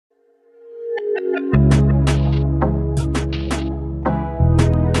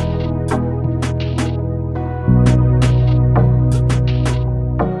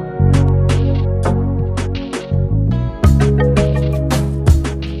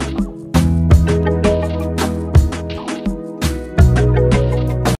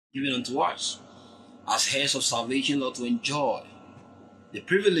to us as heirs of salvation, Lord, to enjoy the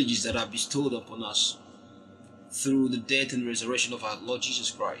privileges that are bestowed upon us through the death and resurrection of our Lord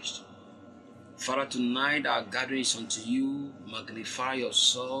Jesus Christ. Father, tonight our gathering is unto you. Magnify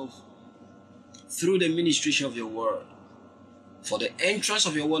yourself through the ministration of your word. For the entrance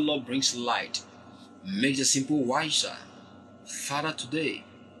of your word, Lord, brings light, makes the simple wiser. Father, today,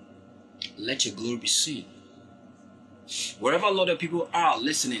 let your glory be seen. Wherever, Lord, the people are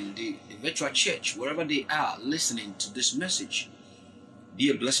listening, the virtual church, wherever they are listening to this message, be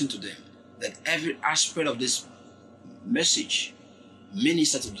a blessing to them. Let every aspect of this message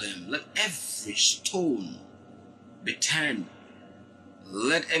minister to them. Let every stone be turned.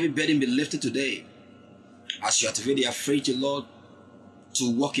 Let every burden be lifted today as you activate their faith, Lord,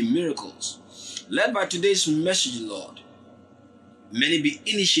 to walk in miracles. Let by today's message, Lord, many be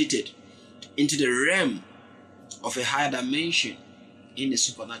initiated into the realm of a higher dimension in the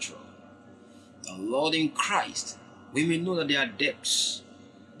supernatural. The Lord, in Christ, we may know that there are depths,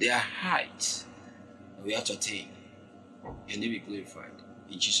 there are heights that we have to attain. Your name be glorified.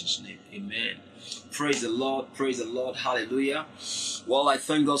 In Jesus' name, amen. Praise the Lord, hallelujah. Well, I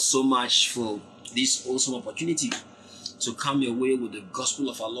thank God so much for this awesome opportunity to come your way with the gospel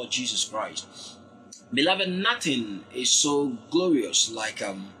of our Lord Jesus Christ. Beloved, nothing is so glorious like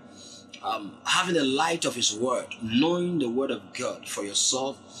having the light of His word, knowing the word of God for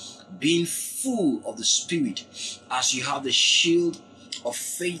yourself, being full of the Spirit as you have the shield of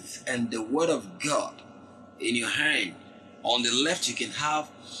faith and the word of God in your hand. On the left, you can have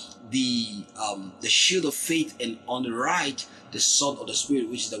the shield of faith, and on the right, the sword of the Spirit,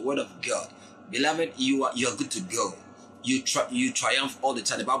 which is the word of God. Beloved, you are good to go. You triumph all the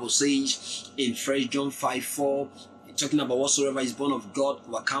time. The Bible says in 1 John 5:4, talking about whatsoever is born of God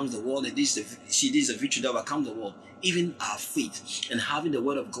overcomes the world. And this is the victory that overcomes the world. Even our faith and having the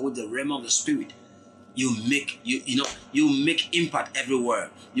word of God, the realm of the Spirit, you make impact everywhere.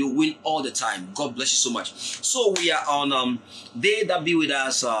 You win all the time. God bless you so much. So we are on they that be with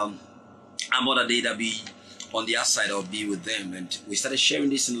us, and other they that be on the outside or be with them. And we started sharing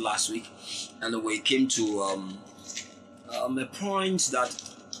this in last week, and we came to a point that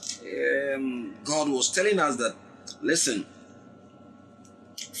God was telling us that, listen,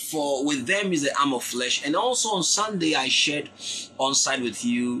 for with them is the arm of flesh. And also on Sunday I shared on site with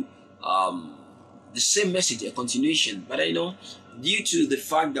you the same message, a continuation. But due to the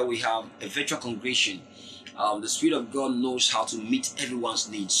fact that we have a virtual congregation, the Spirit of God knows how to meet everyone's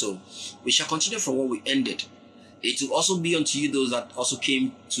needs. So we shall continue from where we ended. It will also be unto you those that also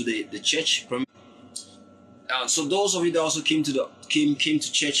came to the church. So those of you that also came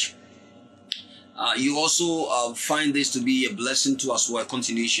to church, you also find this to be a blessing to us, or a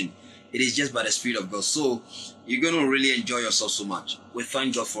continuation. It is just by the Spirit of God. So you're going to really enjoy yourself so much. We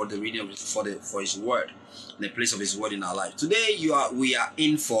thank God for the reading of for His word and the place of His word in our life. Today we are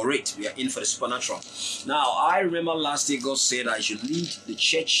in for it. We are in for the supernatural. Now, I remember last day God said I should lead the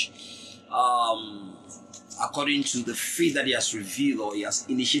church according to the faith that He has revealed, or He has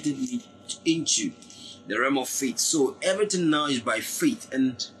initiated me into the realm of faith. So everything now is by faith,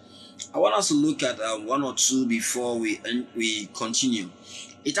 and I want us to look at one or two before we continue.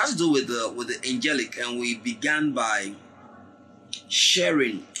 It has to do with the angelic, and we began by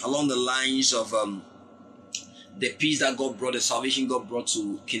sharing along the lines of the peace that God brought, the salvation God brought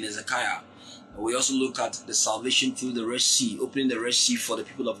to King Hezekiah. We also look at the salvation through the Red Sea, opening the Red Sea for the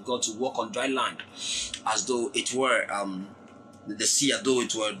people of God to walk on dry land, as though it were the sea, as though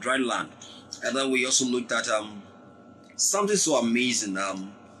it were dry land. And then we also looked at something so amazing,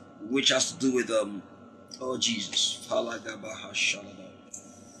 which has to do with oh Jesus.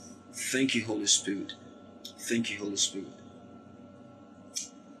 Thank you, Holy Spirit. Thank you, Holy Spirit.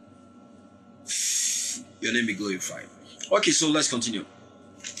 Your name be glorified. Okay, so let's continue.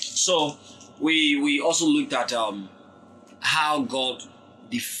 So we also looked at how God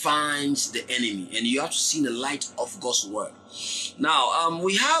defines the enemy, and you have to see the light of God's word. Now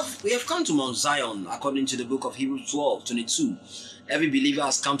we have come to Mount Zion according to the book of Hebrews 12:22. Every believer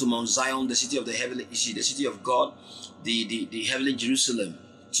has come to Mount Zion, the city of the heavenly, the city of God, the heavenly Jerusalem,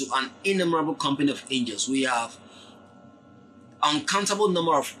 to an innumerable company of angels. We have uncountable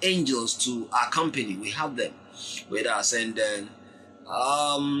number of angels to accompany. We have them with us, and then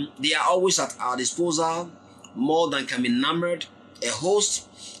they are always at our disposal, more than can be numbered. A host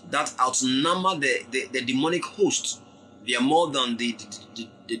that outnumber the demonic host. They are more than the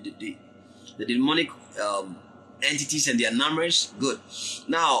demonic entities, and their numbers. Good.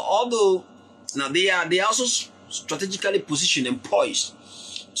 Now, they are also strategically positioned and poised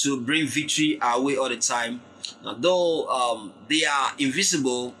to bring victory our way all the time. Now, though they are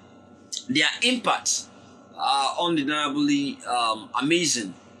invisible Their impact are undeniably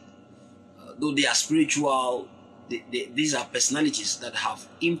amazing. Though they are spiritual, these are personalities that have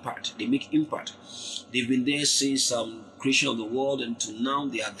impact. They make impact. They've been there since creation of the world, and to now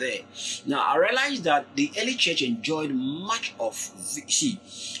they are there. Now I realize that the early church enjoyed much of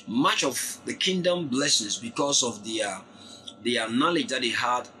the kingdom blessings because of their knowledge that they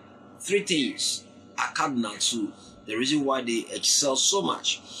had. Three things are cardinal to the reason why they excel so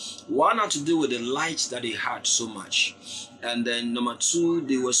much. One had to do with the light that they had so much, and then number two,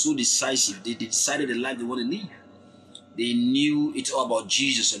 they were so decisive. They decided the life they want to live. They knew it's all about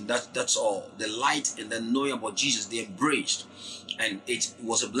Jesus, and that's all. The light and then knowing about Jesus, they embraced, and it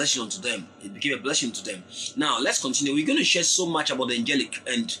was a blessing unto them. It became a blessing to them. Now let's continue. We're going to share so much about the angelic,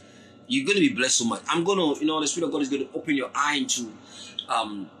 and you're going to be blessed so much. I'm going to, the Spirit of God is going to open your eye into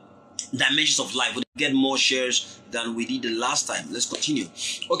dimensions of life. We'll get more shares than we did the last time. Let's continue.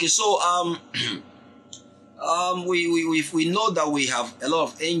 Okay, so we know that we have a lot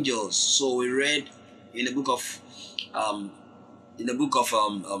of angels. So we read in the book of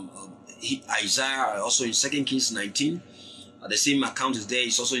Isaiah, also in 2 Kings 19. The same account is there.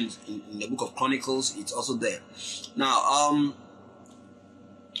 It's also in the book of Chronicles. It's also there. Now,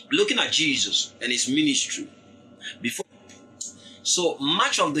 looking at Jesus and his ministry before. So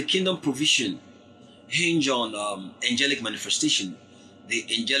much of the kingdom provision hinge on angelic manifestation, the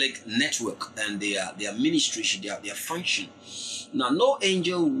angelic network, and their ministry, their function. Now, no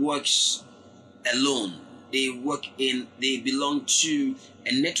angel works alone. They belong to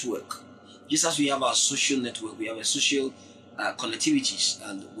a network. Just as we have our social network, we have a social connectivities,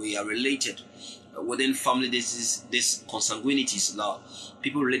 and we are related. Within family, this consanguinities. Now,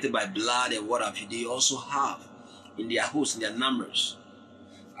 people related by blood and what have you, they also have in their hosts, in their numbers.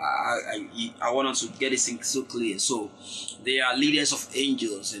 I want us to get this thing so clear. So they are leaders of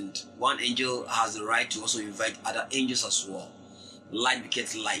angels, and one angel has the right to also invite other angels as well. Light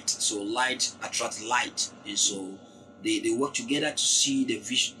begets light, so light attracts light, and so they work together to see the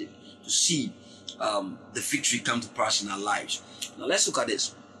vision, to see the victory come to pass in our lives. Now let's look at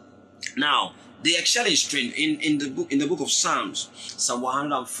this. Now they excel in strength in the book of Psalms, Psalm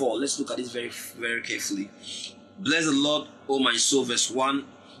 104. Let's look at this very, very carefully. Bless the Lord, O my soul, verse 1.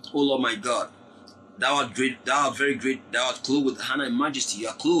 O Lord my God, thou art great, thou art very great, thou art clothed with honor and majesty. You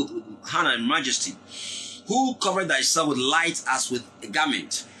are clothed with honor and majesty. Who covered thyself with light as with a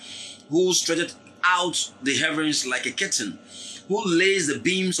garment? Who stretched out the heavens like a curtain? Who lays the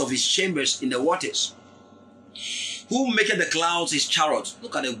beams of his chambers in the waters? Who maketh the clouds his chariot?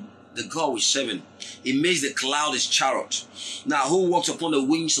 Look at the God with 7. He makes the cloud his chariot. Now, who walks upon the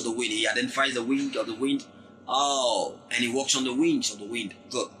wings of the wind? He identifies the wing of the wind. Oh, and he walks on the wings of the wind.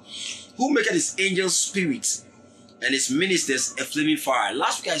 Good. Who maketh his angels spirits and his ministers a flaming fire?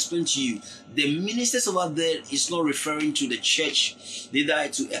 Last week I explained to you, the ministers over there is not referring to the church, neither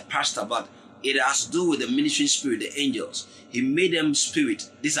to a pastor, but it has to do with the ministering spirit, the angels. He made them spirit.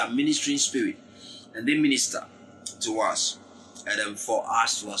 These are ministering spirit, and they minister to us, and then for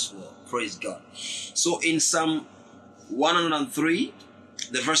us to as well. Praise God. So in Psalm 103,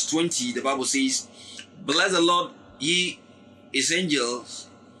 the verse 20, the Bible says, bless the Lord, ye his angels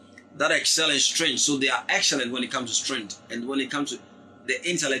that excel in strength. So they are excellent when it comes to strength, and when it comes to the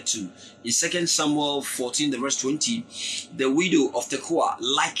intellect too. In 2 Samuel 14, the verse 20, the widow of Tekoa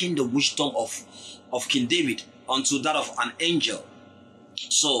likened the wisdom of King David unto that of an angel.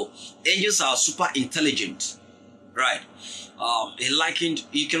 So angels are super intelligent, right? He likened,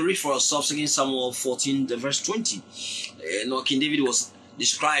 you can read for yourself 2 Samuel 14, the verse 20. King David was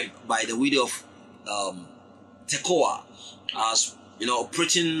described by the widow of Tekoa as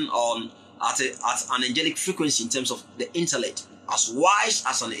operating at an angelic frequency in terms of the intellect, as wise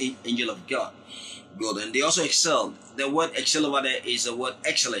as an angel of God. Good. And they also excelled. The word excel over there is the word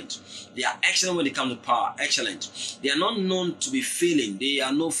excellent. They are excellent when it comes to power. Excellent. They are not known to be failing. They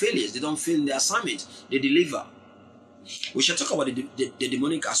are no failures. They don't fail in their assignment. They deliver. We shall talk about the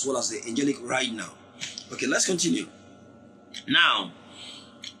demonic as well as the angelic right now. Okay, let's continue. Now,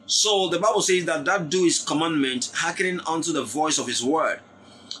 so the Bible says that do his commandment, hearkening unto the voice of his word.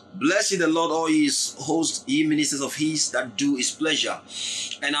 Bless ye the Lord, all his hosts, ye ministers of his that do his pleasure.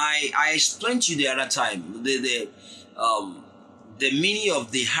 And I explained to you the other time the meaning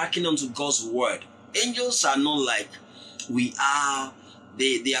of the hearkening unto God's word. Angels are not like we are.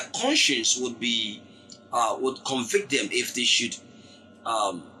 Their conscience would convict them if they should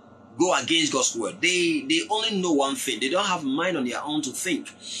go against God's word. They only know one thing. They don't have mind on their own to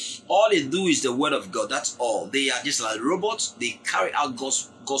think. All they do is the word of God. That's all. They are just like robots. They carry out God's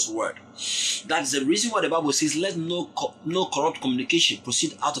word. That's the reason why the Bible says, let no corrupt communication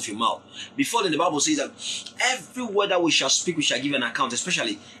proceed out of your mouth. Before then, the Bible says that every word that we shall speak, we shall give an account,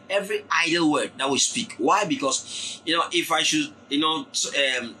 especially every idle word that we speak. Why? Because, if I should,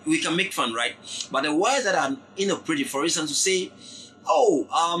 we can make fun, right? But the words that are inoperative, for instance, to say, oh,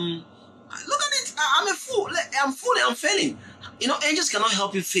 look at it, I'm a fool, I'm failing. Angels cannot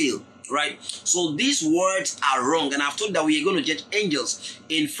help you fail. Right? So these words are wrong, and I've told that we are going to judge angels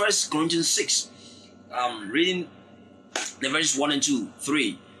in 1 Corinthians 6. Reading the verses 1 and 2,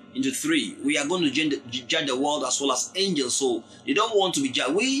 3 into 3. We are going to judge the world as well as angels, so they don't want to be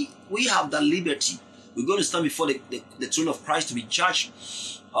judged. We have that liberty. We're going to stand before the throne of Christ to be judged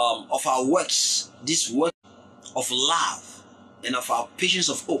of our works, this work of love and of our patience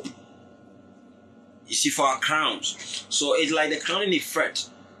of hope. You see, for our crowns. So it's like the crowning effect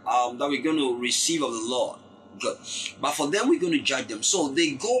that we're going to receive of the Lord. Good. But for them, we're going to judge them. So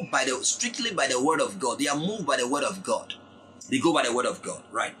they go strictly by the word of God. They are moved by the word of God. They go by the word of God,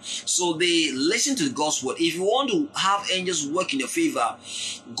 right? So they listen to God's word. If you want to have angels work in your favor,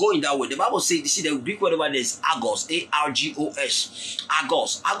 go in that way. The Bible says, you see, the Greek word over there is argos, A-R-G-O-S.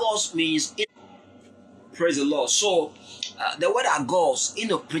 Argos. Argos means, praise the Lord. So the word argos,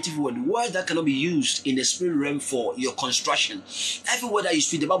 inoperative word that cannot be used in the spirit realm for your construction. Every word that you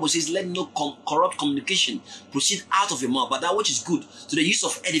speak, the Bible says, let no corrupt communication proceed out of your mouth, but that which is good to the use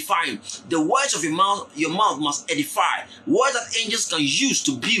of edifying. The words of your mouth must edify. Words that angels can use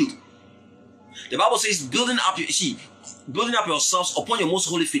to build. The Bible says, building up yourselves upon your most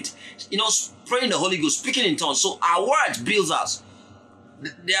holy faith. Praying the Holy Ghost, speaking in tongues. So our words builds us.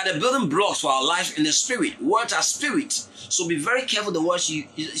 They are the building blocks for our life in the spirit. Words are spirit. So be very careful the words you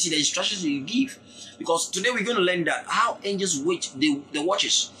see, the instructions you give. Because today we're going to learn that how angels wait, the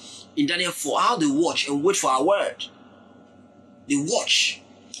watches in Daniel 4, how they watch and wait for our word. They watch.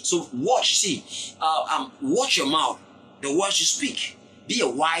 So watch your mouth, the words you speak. Be a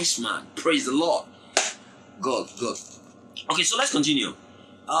wise man. Praise the Lord. Good. Okay, so let's continue.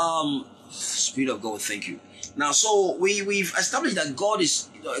 Spirit of God, thank you. Now, so we've established that God is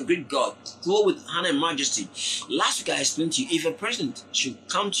a great God, clothed with honor and majesty. Last week I explained to you, if a president should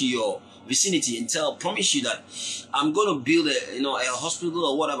come to your vicinity and promise you that I'm going to build a hospital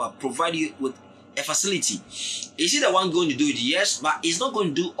or whatever, provide you with a facility, is he the one going to do it? Yes, but he's not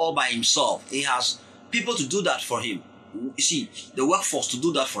going to do all by himself. He has people to do that for him. You see, the workforce to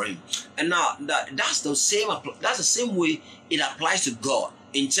do that for him. And now that's the same way it applies to God.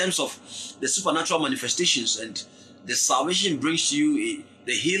 In terms of the supernatural manifestations and the salvation brings to you,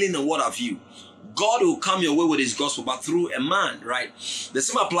 the healing and what have you. God will come your way with his gospel, but through a man, right? The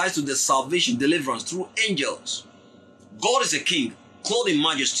same applies to the salvation, deliverance through angels. God is a king, clothed in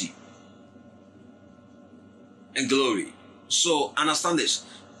majesty and glory. So understand this.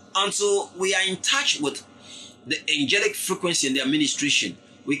 Until we are in touch with the angelic frequency and their administration,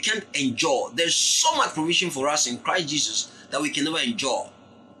 we can't enjoy. There's so much provision for us in Christ Jesus that we can never enjoy.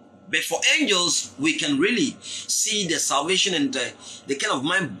 But for angels, we can really see the salvation and the kind of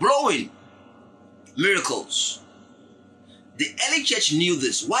mind-blowing miracles. The early church knew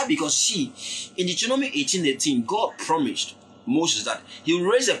this. Why? Because in Deuteronomy 18:18, God promised Moses that he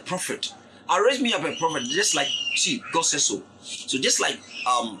will raise a prophet. I'll raise me up a prophet, just like, God says so. So just like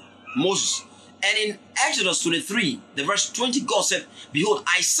Moses. And in Exodus 23, the verse 20, God said, behold,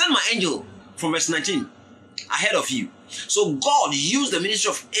 I send my angel, from verse 19, ahead of you. So God used the ministry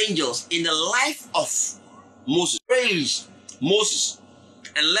of angels in the life of Moses. Praise Moses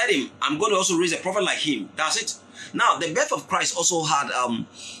and let him. I'm going to also raise a prophet like him. That's it. Now, the birth of Christ also had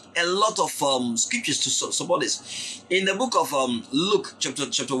a lot of scriptures to support this. In the book of Luke,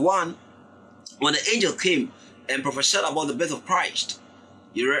 chapter 1, when the angel came and prophesied about the birth of Christ,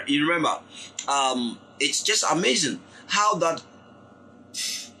 you remember, it's just amazing how that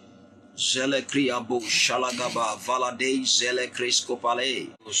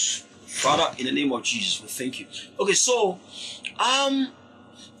Father, in the name of Jesus, we thank you. Okay, so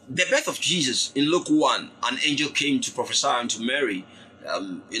the birth of Jesus in Luke 1, an angel came to prophesy unto Mary,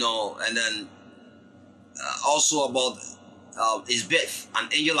 and then also about his birth, an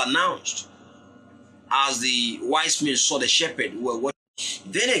angel announced as the wise men saw the shepherd who were watching.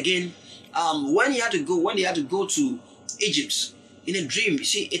 Then again, when he had to go to Egypt in a dream, you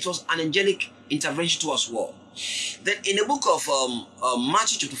see, it was an angelic intervention to us well. Then in the book of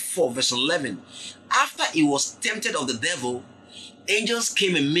Matthew chapter 4 verse 11, after he was tempted of the devil, angels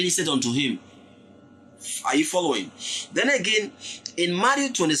came and ministered unto him. Are you following? Then again, in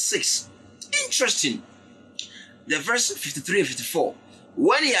Matthew 26, interesting, the verse 53 and 54,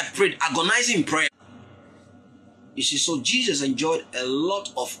 when he had prayed, agonizing prayer, You see, so Jesus enjoyed a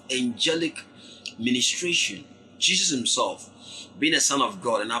lot of angelic ministration. Jesus himself, being a son of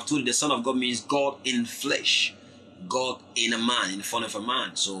God, and I've told you the son of God means God in flesh, God in a man, in the form of a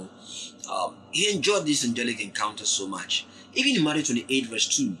man. So he enjoyed this angelic encounter so much. Even in Matthew 28 verse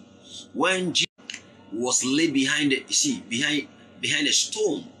 2, when Jesus was laid behind behind a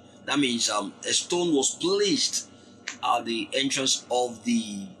stone, that means a stone was placed at the entrance of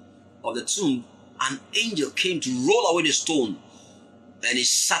the tomb. An angel came to roll away the stone, and he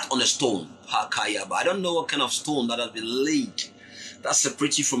sat on the stone. Hakayaba. I don't know what kind of stone that has been laid that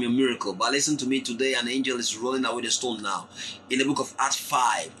separates you from your miracle. But listen to me today, an angel is rolling away the stone now. In the book of Acts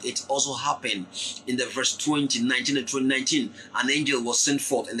 5, it also happened in the verse 19 and 2019. An angel was sent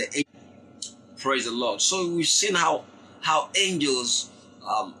forth, and the angel, praise the Lord. So we've seen how angels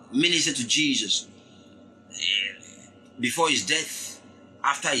ministered to Jesus before his death,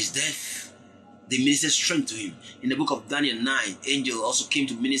 after his death. They ministered strength to him. In the book of Daniel 9, angel also came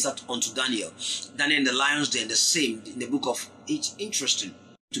to minister unto Daniel. Daniel in the lion's den, the same. In the book of, it's interesting,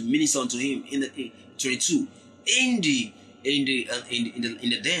 to minister unto him in the 22. In the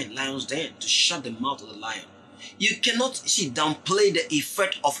den, lion's den, to shut the mouth of the lion. You cannot downplay the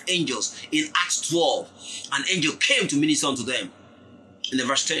effect of angels. In Acts 12, an angel came to minister unto them. In the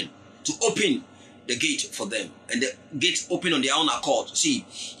verse 10, to open the gate for them, and the gate opened on their own accord. See,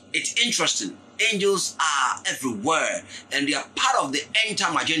 it's interesting. Angels are everywhere, and they are part of the end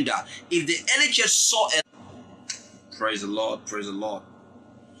time agenda. If the NHS saw a praise the Lord, praise the Lord.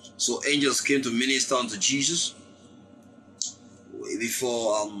 So angels came to minister unto Jesus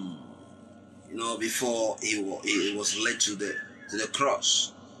before he was led to the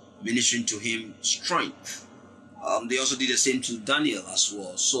cross, ministering to him strength. They also did the same to Daniel as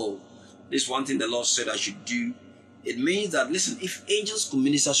well. So this one thing the Lord said I should do. It means that, listen, if angels could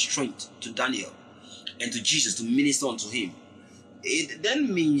minister strength to Daniel and to Jesus to minister unto him, it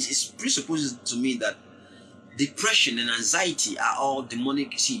then means, it presupposes to me that depression and anxiety are all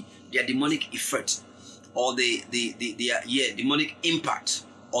demonic. See, they are demonic effect, or they are demonic impact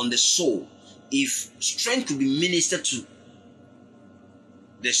on the soul. If strength could be ministered to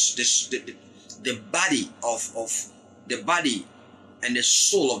the body and the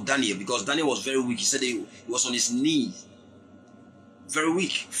soul of Daniel, because Daniel was very weak. He said he was on his knees, very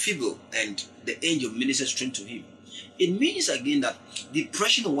weak, feeble, and the angel ministered strength to him. It means again that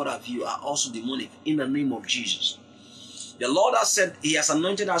depression and what have you are also demonic in the name of Jesus. The Lord has said he has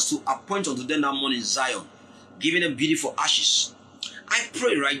anointed us to appoint unto them that morning Zion, giving them beautiful ashes. I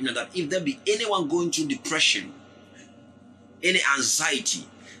pray right now that if there be anyone going through depression, any anxiety,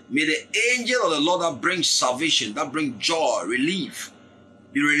 may the angel of the Lord that brings salvation, that brings joy, relief,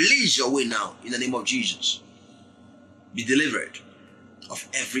 be released your way now in the name of Jesus. Be delivered of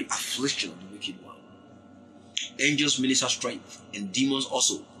every affliction of the wicked one. Angels minister strength, and demons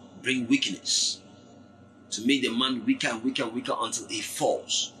also bring weakness to make the man weaker and weaker and weaker until he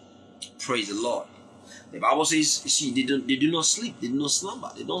falls. Praise the Lord. The Bible says, you see, they do not sleep, they do not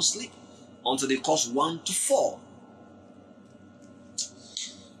slumber, they don't sleep until they cause one to fall.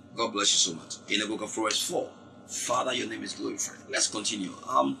 God bless you so much. In the book of Proverbs 4, Father, your name is glorified. Let's continue.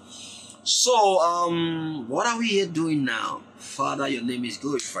 What are we here doing now? Father, your name is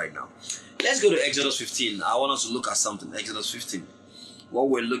glorified now. Let's go to Exodus 15. I want us to look at something. Exodus 15. What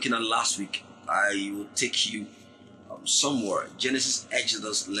we're looking at last week, I will take you somewhere. Genesis,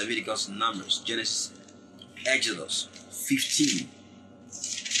 Exodus, Leviticus, Numbers. Genesis, Exodus 15.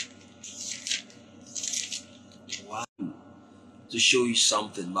 Wow. To show you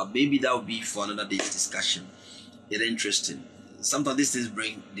something, but maybe that will be for another day's discussion. It's interesting. Sometimes these things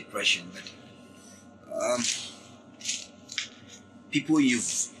bring depression, but people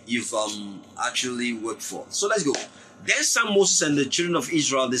you've actually worked for. So let's go. Then sang Moses and the children of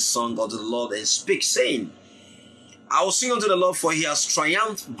Israel this song unto the Lord, and speak, saying, I will sing unto the Lord, for he has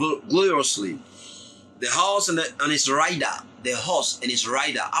triumphed gloriously. The horse and his rider, the horse and his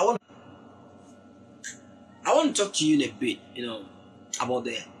rider. I want to talk to you in a bit, about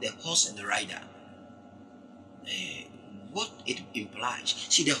the horse and the rider. What it implies.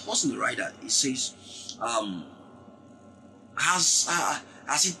 See, the horse and the rider, it says,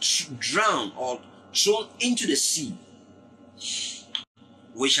 has it drowned or thrown into the sea.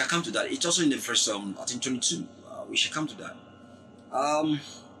 We shall come to that. It's also in the verse, I think 22. We shall come to that.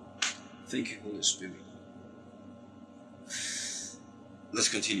 Thank you, Holy Spirit. Let's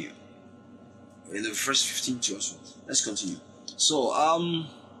continue. In the verse 15 too as well. Let's continue. So,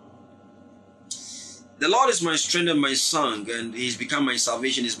 the Lord is my strength and my song, and he's become my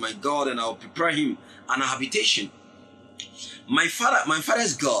salvation, is my God, and I'll prepare him an habitation. My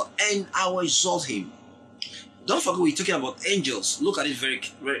father's God, and I will exalt him. Don't forget we're talking about angels. Look at it very,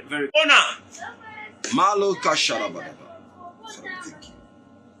 very, very. Honor. Malo kasharabadaba. Thank you.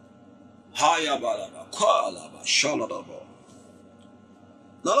 Hayabalaba. Kwalaba. Shaladaba.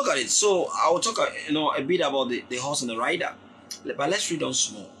 Now look at it. So I will talk, a bit about the horse and the rider. But let's read on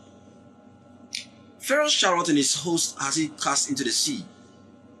small. Pharaoh's chariot and his host has he cast into the sea.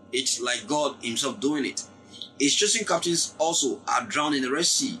 It's like God himself doing it. His chosen captains also are drowned in the Red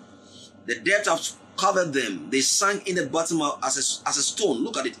Sea. The depth have covered them. They sank in the bottom as a stone.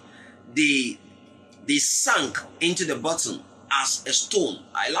 Look at it. They sank into the bottom as a stone.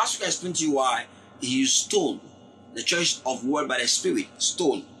 Last week I explained to you why he used stone. The choice of word by the Spirit,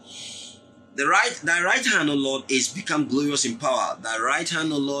 stone. Thy right hand, O Lord, is become glorious in power. Thy right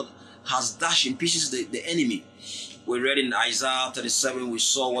hand, O Lord, has dashed in pieces the enemy. We read in Isaiah 37, we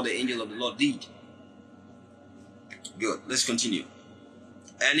saw what the angel of the Lord did. Good. Let's continue.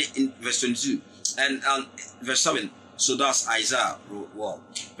 And in verse 22 and verse 7. So that's Isaiah. Well,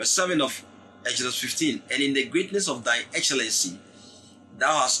 verse 7 of Exodus 15. And in the greatness of thy excellency,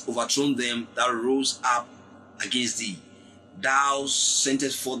 thou hast overthrown them that rose up against thee. Thou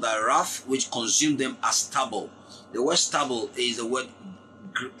sentest forth thy wrath, which consumed them as stubble. The word stubble is the word,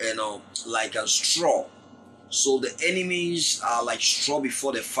 like a straw. So the enemies are like straw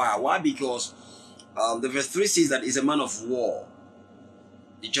before the fire. Why? Because the verse 3 says that he's a man of war.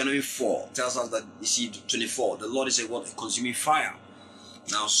 Deuteronomy 4 tells us that, you see, 24, the Lord is a what? Consuming fire.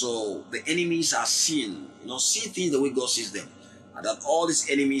 Now, so the enemies are seeing things the way God sees them. And that all these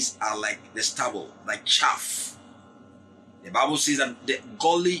enemies are like the stubble, like chaff. The Bible says that the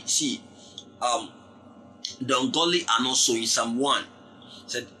godly, the ungodly are not so. In Psalm 1, it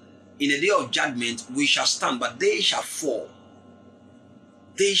said, in the day of judgment we shall stand, but they shall fall.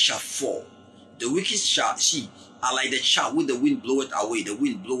 They shall fall. The wicked shall are like the chaff which the wind bloweth away. The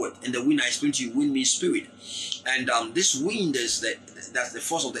wind bloweth, and the wind I explained to you, wind means spirit. And this wind is that's the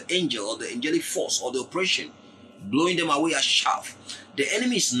force of the angel, or the angelic force, or the oppression, blowing them away as chaff. The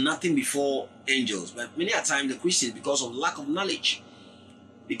enemy is nothing before angels, but many a time the Christians, because of lack of knowledge,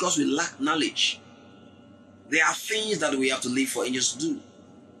 because we lack knowledge, there are things that we have to leave for angels to do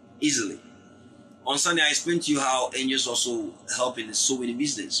easily. On Sunday, I explained to you how angels also help in the soul winning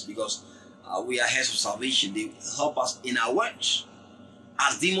business, because we are heirs of salvation. They help us in our works.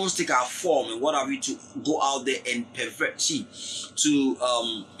 As demons take our form and what have you, to go out there and pervert,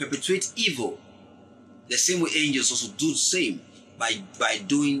 to perpetuate evil. The same way angels also do the same by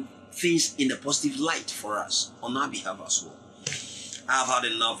doing things in a positive light for us on our behalf as well. I've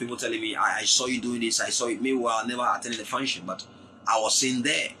had enough people telling me, I saw you doing this, I saw it. Meanwhile, I never attended the function, but I was in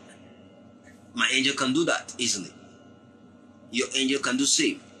there. My angel can do that easily. Your angel can do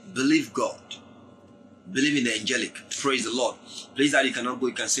same. Believe God. Believe in the angelic. Praise the Lord. Please that you cannot go,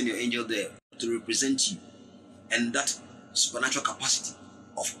 you can send your angel there to represent you. And that supernatural capacity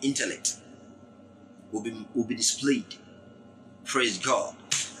of intellect will be displayed. Praise God.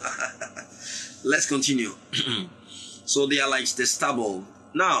 Let's continue. So they are like the stubble.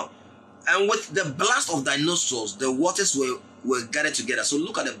 Now, and with the blast of thy nostrils, the waters were gathered together. So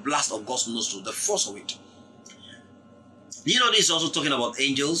look at the blast of God's nostrils, the force of it. You know, this is also talking about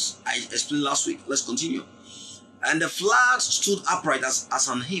angels. I explained last week. Let's continue. And the floods stood upright as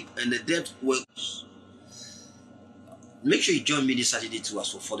an heap, and the depth were. Make sure you join me this Saturday too, as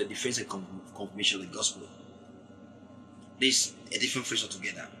for the defense and confirmation of the gospel. This a different phrase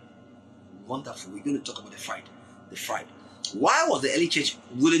altogether. Wonderful. We're going to talk about the fright. Why was the early church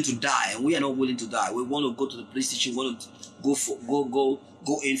willing to die, and we are not willing to die? We want to go to the police station. We want to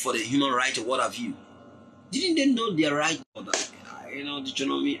go in for the human right or what have you. Didn't they know their right?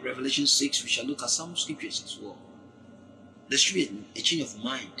 Deuteronomy, Revelation 6. We shall look at some scriptures as well. There should be a change of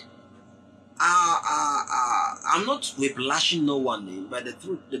mind. I'm not whiplashing no one, but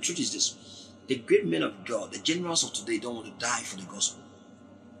the truth is this: the great men of God, the generals of today, don't want to die for the gospel.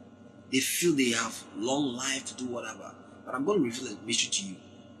 They feel they have long life to do whatever. But I'm going to reveal a mystery to you.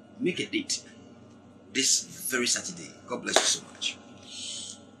 Make a date this very Saturday. God bless you so much.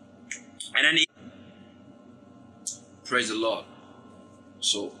 And then praise the Lord.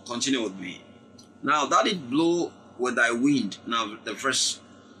 So continue with me. Now that it blow with thy wind. Now the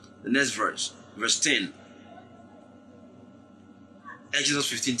next verse, verse 10.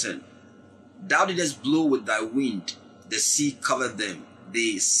 Exodus 15:10. Thou didst blow with thy wind, the sea covered them.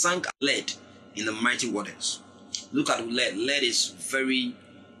 They sank lead in the mighty waters. Look at lead. Lead is very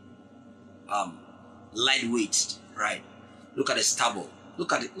lightweight, right? Look at the stubble.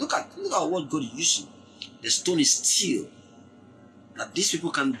 Look at it. Look at what God is using. The stone is steel. That these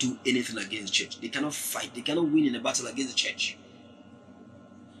people can't do anything against the church. They cannot fight. They cannot win in a battle against the church.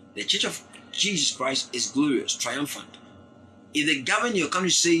 The church of Jesus Christ is glorious, triumphant. If the government in your country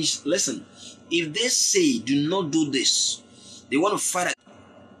says, listen, if they say do not do this, they want to fight.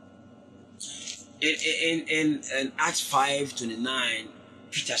 In Acts 5:29,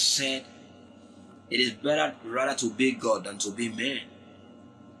 Peter said, it is better rather to obey God than to obey man.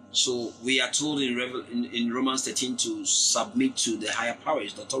 So we are told in Romans 13 to submit to the higher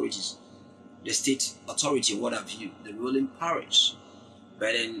powers, the authorities, the state authority, what have you, the ruling powers.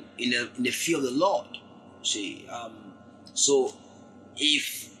 But in the fear of the Lord, see, so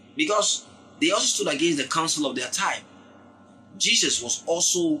because they also stood against the council of their time. Jesus was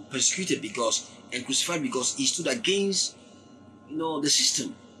also persecuted and crucified because he stood against, the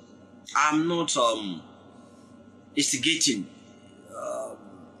system. I'm not instigating,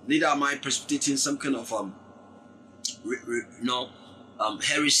 neither am I precipitating some kind of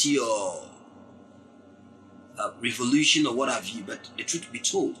heresy or revolution or what have you. But the truth be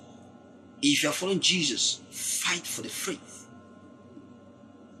told, if you're following Jesus, fight for the faith.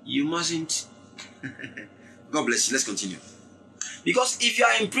 You mustn't. God bless you. Let's continue. Because if you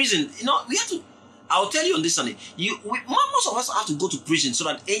are in prison, we have to. I'll tell you on this Sunday. Most of us have to go to prison so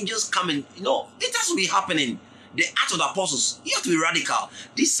that angels come and it has to be happening. The Act of the Apostles. You have to be radical.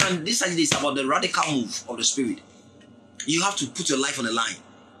 This Sunday is about the radical move of the Spirit. You have to put your life on the line.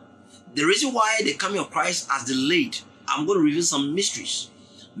 The reason why the coming of Christ has delayed, I'm going to reveal some mysteries.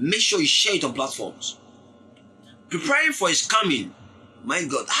 Make sure you share it on platforms. Preparing for his coming. My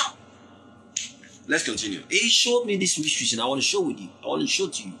God, how? Let's continue. He showed me these mysteries and I want to show with you. I want to show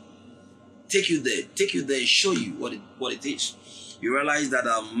to you. Take you there and show you what it is. You realize that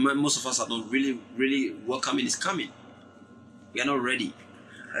most of us are not really, really welcoming his coming. We are not ready.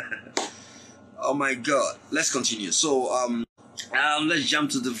 Oh my God. Let's continue. So let's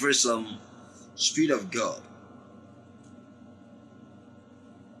jump to the verse Spirit of God.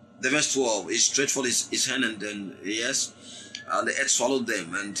 The verse 12 is stretched forth his hand and then the earth swallowed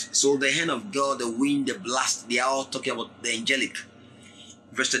them. And so the hand of God, the wind, the blast, they are all talking about the angelic.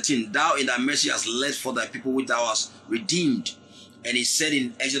 Verse 13, thou in thy mercy hast led for thy people which thou hast redeemed. And he said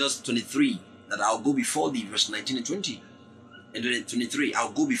in Exodus 23 that I'll go before thee. Verse 19 and 20. And 23,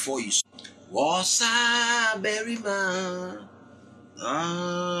 I'll go before you. Was I very man?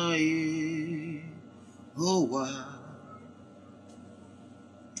 Oh wow.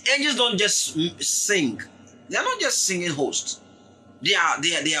 Angels don't just sing. They are not just singing hosts. They are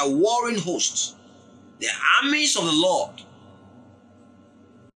warring hosts. They are armies of the Lord.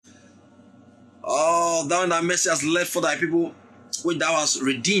 Oh, thou in thy mercy hast led for thy people which thou hast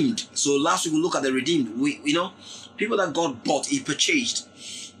redeemed. So last week we look at the redeemed. People that God bought, he purchased.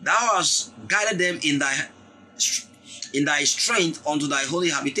 Thou hast guided them in thy strength unto thy holy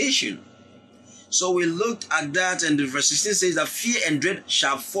habitation. So we looked at that, and the verse 16 says that fear and dread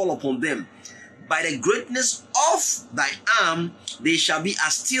shall fall upon them. By the greatness of thy arm, they shall be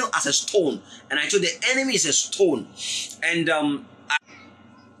as still as a stone. And I told the enemy is a stone. And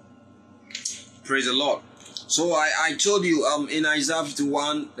praise the Lord. So I told you in Isaiah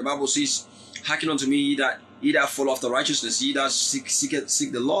 51, the Bible says, hearken unto me, ye that follow after righteousness, ye that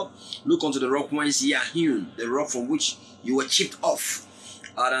seek the Lord, look unto the rock whence ye are hewn, the rock from which you were chipped off,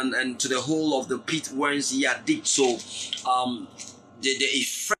 and to the hole of the pit whence ye are digged. So the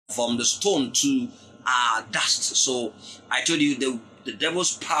effect from the stone to dust. So I told you the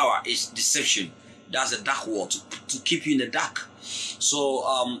devil's power is deception. That's the dark world, to keep you in the dark. So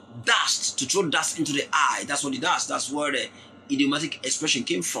dust, to throw dust into the eye, that's what it does. That's where the idiomatic expression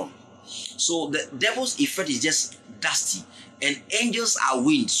came from. So the devil's effect is just dusty, and angels are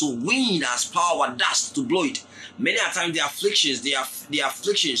wind. So wind has power over dust to blow it. Many a times the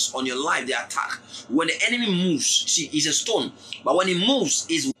afflictions on your life, they attack. When the enemy moves, see, he's a stone, but when he moves,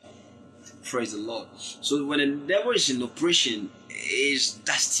 is praise the Lord. So when the devil is in operation, is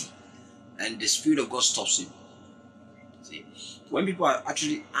dusty, and the Spirit of God stops him. See, when people are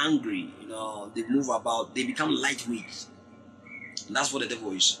actually angry, they move about, they become lightweight. And that's what the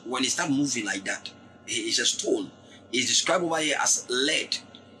devil is. When he starts moving like that, he's a stone. It's described over here as lead.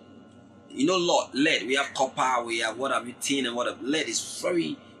 Lead. We have copper, we have what have you, tin, and what have lead is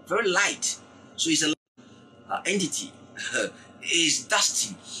very, very light. So it's a entity. It's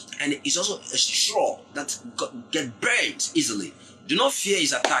dusty, and it's also a straw that get burnt easily. Do not fear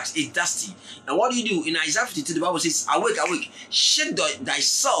his attacks. It's dusty. And what do you do? In Isaiah 52, the Bible says, awake, awake, shake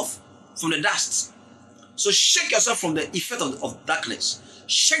thyself from the dust. So shake yourself from the effect of darkness.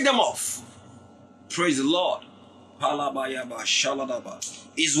 Shake them off. Praise the Lord.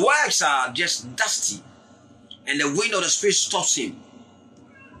 His works are just dusty, and the wind of the Spirit stops him.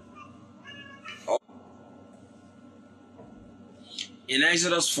 In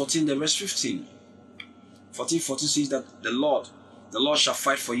Exodus 14, the verse 15. 14 says that the Lord shall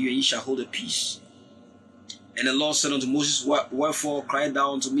fight for you, and ye shall hold a peace. And the Lord said unto Moses, wherefore cried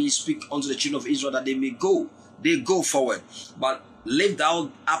thou unto me, speak unto the children of Israel that they may go. They go forward. But lift thou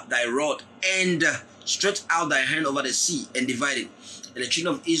up thy rod, and stretch out thy hand over the sea, and divide it. And the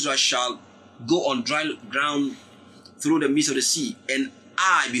children of Israel shall go on dry ground through the midst of the sea. And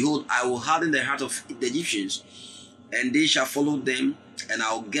I, behold, I will harden the heart of the Egyptians, and they shall follow them. And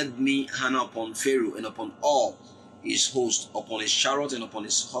I will get me hand upon Pharaoh, and upon all his host, upon his chariot, and upon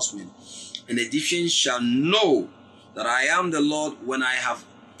his horsemen. And the Egyptians shall know that I am the Lord, when I have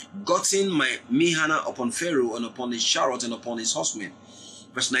gotten me hand upon Pharaoh, and upon his chariot, and upon his horsemen.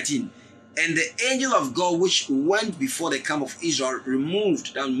 Verse 19. And the angel of God which went before the camp of Israel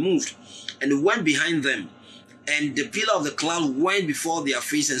moved, and went behind them. And the pillar of the cloud went before their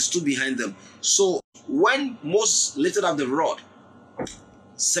face, and stood behind them. So when Moses lifted up the rod,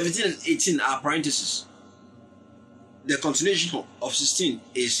 17 and 18 are parentheses. The continuation of 16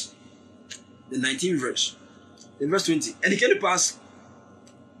 is the 19th verse. In verse 20. And it came to pass,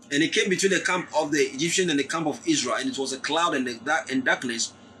 and it came between the camp of the Egyptians and the camp of Israel, and it was a cloud and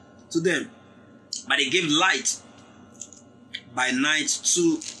darkness to them. But it gave light by night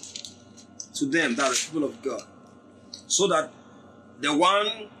to them, that the people of God, so that the one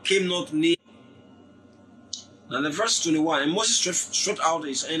came not near. Now the verse 21, and Moses stretched out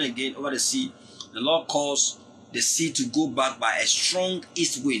his hand again over the sea. The Lord caused the sea to go back by a strong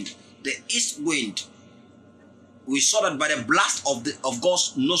east wind. The east wind, we saw that by the blast of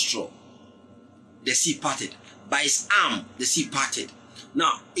God's nostril, the sea parted. By his arm, the sea parted.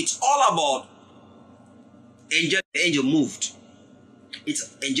 Now, it's all about angel. The angel moved.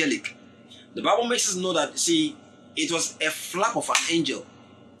 It's angelic. The Bible makes us know that, see, it was a flap of an angel,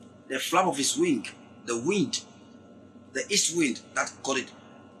 the flap of his wing, the wind, the east wind that got it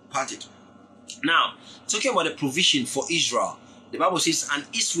parted. Now, talking about the provision for Israel, the Bible says an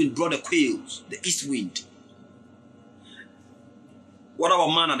east wind brought the quails, the east wind. What about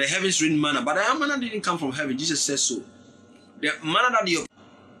manna? The heavens rained manna, but the manna didn't come from heaven. Jesus says so. The manna that you...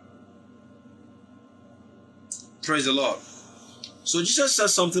 Praise the Lord. So Jesus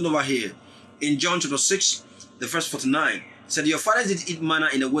says something over here in John chapter 6, the verse 49. Said, your fathers did eat manna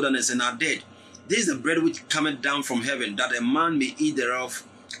in the wilderness and are dead. This is the bread which cometh down from heaven, that a man may eat thereof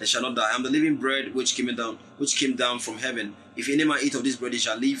and shall not die. I am the living bread which came down from heaven. If any man eat of this bread, he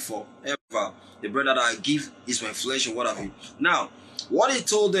shall live forever. The bread that I give is my flesh and what have you. Now, what he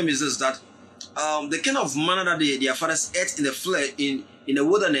told them is this, that the kind of manna that their fathers ate in the flesh in the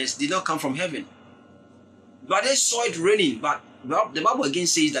wilderness did not come from heaven. But they saw it raining. But the Bible again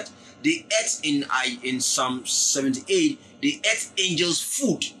says that they ate in Psalm 78, they ate angels'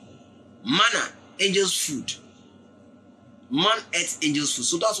 food. Manna, angels' food. Man ate angels' food.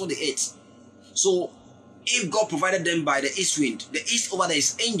 So that's what they ate. So if God provided them by the east wind, the east over there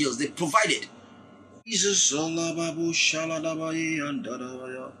is angels, they provided. Jesus He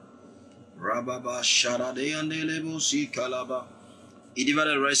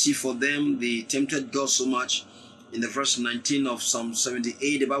divided the Red Sea for them. They tempted God so much. In the verse 19 of Psalm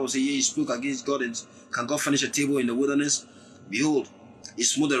 78, the Bible says, yea, he spoke against God, and can God furnish a table in the wilderness? Behold, he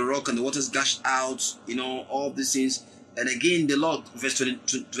smote the rock, and the waters gushed out, all these things. And again, the Lord, verse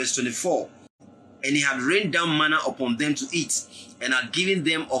 24, and he had rained down manna upon them to eat, and had given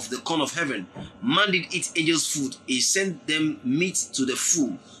them of the corn of heaven. Man did eat angels' food. He sent them meat to the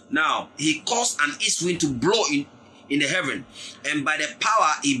full. Now, he caused an east wind to blow in the heaven, and by the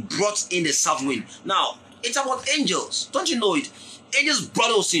power, he brought in the south wind. Now, it's about angels. Don't you know it? Angels brought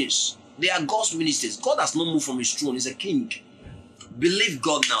those things. They are God's ministers. God has not moved from his throne. He's a king. Believe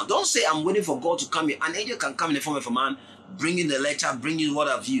God now. Don't say, I'm waiting for God to come here. An angel can come in the form of a man, bring in the letter, bring in what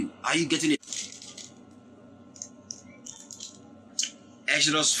have you. Are you getting it?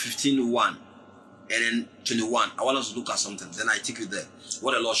 Exodus 15:1 and then 21. I want us to look at something. Then I take you there.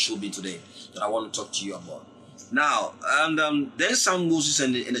 What the Lord showed me today that I want to talk to you about. Now, and then sang Moses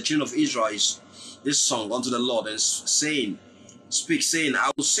and the children of Israel this song unto the Lord, and saying,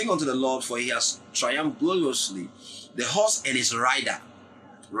 I will sing unto the Lord, for he has triumphed gloriously. The horse and his rider,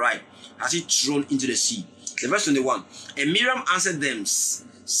 right, has he thrown into the sea. The verse 21. And Miriam answered them,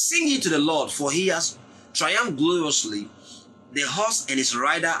 sing ye to the Lord, for he has triumphed gloriously. The horse and his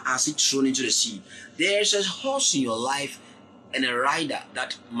rider has he thrown into the sea. There is a horse in your life and a rider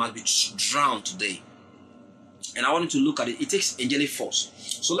that must be drowned today. And I want you to look at it. It takes angelic force.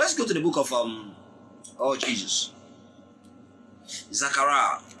 So let's go to the book of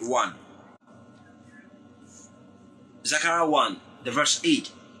Zechariah 1. Zechariah 1, the verse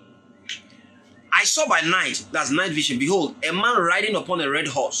 8. I saw by night, that's night vision, behold, a man riding upon a red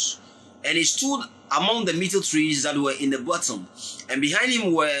horse, and he stood among the myrtle trees that were in the bottom, and behind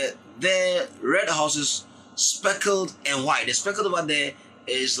him were there red horses, speckled and white. The speckled over there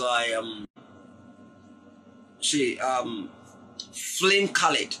is like flame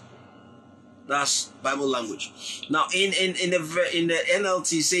colored. That's Bible language. Now in the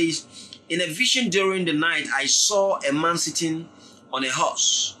NLT says, in a vision during the night I saw a man sitting on a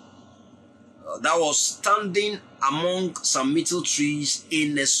horse that was standing among some myrtle trees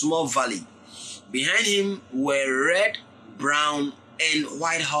in a small valley. Behind him were red, brown, and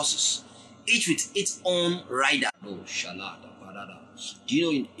white horses, each with its own rider. Oh, shalada, barada. Do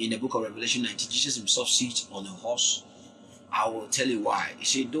you know in the book of Revelation 19, Jesus himself sits on a horse? I will tell you why. He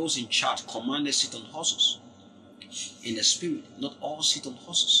said those in charge commanded sit on horses. In the spirit, not all sit on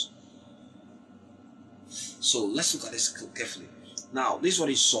horses. So let's look at this carefully. Now, this is what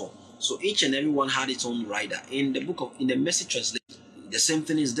he saw. So each and every one had its own rider. In the Message translation, the same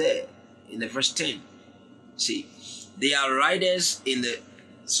thing is there in the verse 10. See, they are riders in the.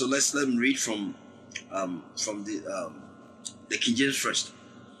 So let me read from the King James first.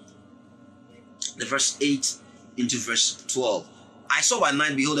 The verse 8 into verse 12. I saw by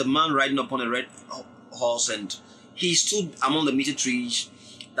night, behold, a man riding upon a red horse, and he stood among the myrtle trees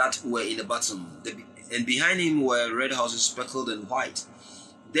that were in the bottom, and behind him were red horses speckled and white.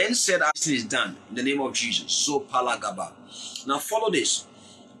 Then said, everything is done in the name of Jesus. So palagaba. Now follow this.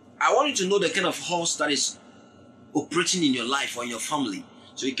 I want you to know the kind of horse that is operating in your life or in your family,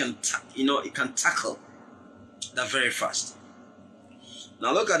 so you can tackle that very fast.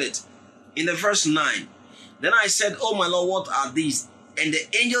 Now look at it. In the verse 9, then I said, "Oh my Lord, what are these?" And the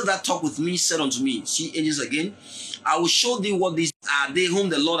angel that talked with me said unto me, see angels again, "I will show thee what these are, they whom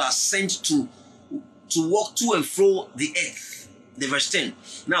the Lord has sent to walk to and fro the earth." The verse 10.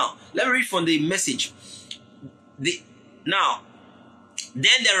 Now, let me read from the Message. Now,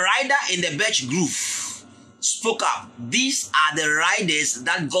 then the rider in the birch grove spoke up. These are the riders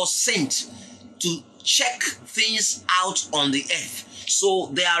that God sent to check things out on the earth. So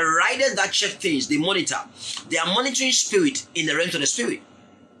they are riders that check things, they monitor. They are monitoring spirit in the realms of the spirit.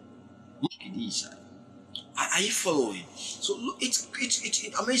 Are you following? So look, it's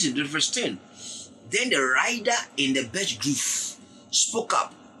amazing. The verse 10. Then the rider in the birch grove spoke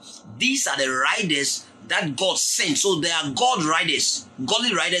up. These are the riders that God sent. So they are God riders,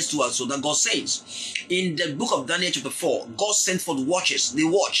 godly riders to us. So that God sends. In the book of Daniel chapter 4, God sent for the watchers. They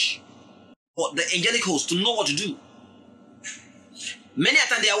watch for the angelic host to know what to do. Many a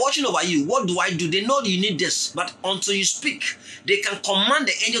time they are watching over you. What do I do? They know you need this, but until you speak, they can command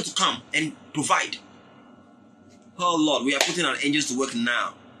the angel to come and provide. Oh Lord, we are putting our angels to work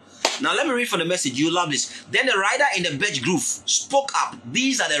now. Now let me read from the Message. You love this. Then the rider in the birch grove spoke up.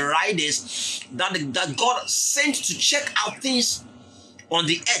 These are the riders that God sent to check out things on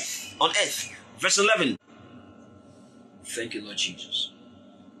the earth. On earth. Verse 11. Thank you, Lord Jesus.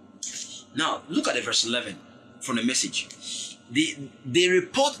 Now look at the verse 11 from the Message. They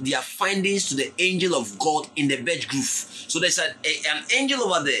report their findings to the angel of God in the birch grove. So there's an angel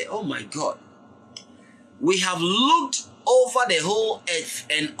over there. Oh my God. We have looked over the whole earth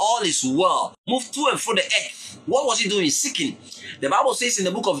and all is well. Moved to and fro the earth. What was he doing? Seeking. The Bible says in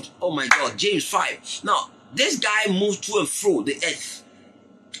the book of, oh my God, James 5. Now, this guy moved to and fro the earth,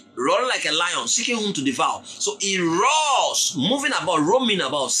 roaring like a lion, seeking whom to devour. So he roars, moving about, roaming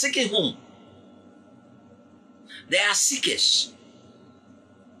about, seeking whom. They are seekers.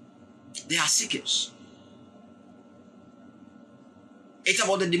 They are seekers. It's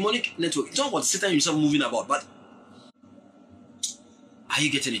about the demonic network. It's not about Satan himself moving about, but are you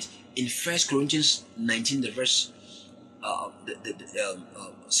getting it? In 1 Corinthians 19, the verse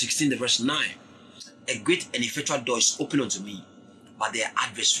 16, the verse 9, a great and effectual door is open unto me, but they are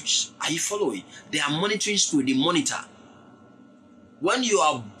adversaries. Are you following? They are monitoring spirit. They monitor. When you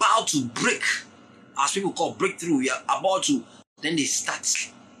are about to break, as people call breakthrough, you are about to, then they start.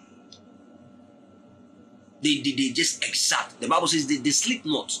 They just exact. The Bible says they sleep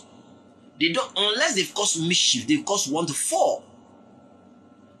not. They don't, unless they've caused mischief, they've caused one to fall.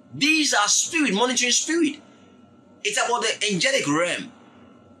 These are spirit, monitoring spirit. It's about the angelic realm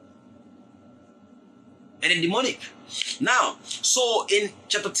and the demonic. Now, so in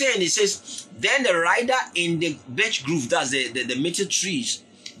chapter 10, it says, then the rider in the birch grove, that's the myrtle trees,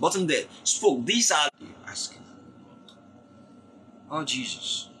 bottom there, spoke. These are asking. Oh,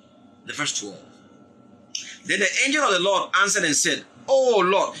 Jesus. The verse 12. Then the angel of the Lord answered and said, "Oh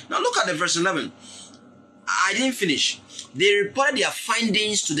Lord." Now look at the verse 11. I didn't finish. They reported their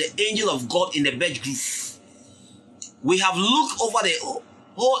findings to the angel of God in the birch grove. We have looked over the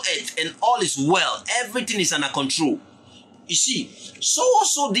whole earth, and all is well. Everything is under control. You see, so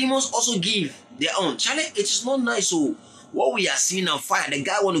also demons also give their own. Charlie, it is not nice. So what we are seeing on fire, the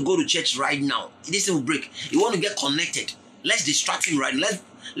guy want to go to church right now. This thing will break. He want to get connected. Let's distract him right now.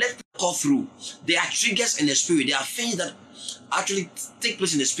 Let's call through. There are triggers in the spirit. There are things that actually take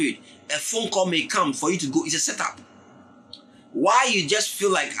place in the spirit. A phone call may come for you to go. It's a setup. Why you just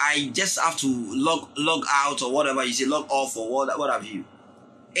feel like I just have to log out or whatever you say, log off or what have you.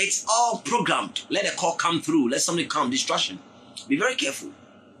 It's all programmed. Let a call come through. Let somebody come. Distraction. Be very careful.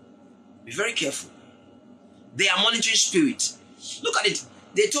 Be very careful. They are monitoring spirits. Look at it.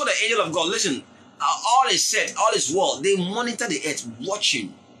 They told the angel of God, listen, all is set, all is well. They monitor the earth,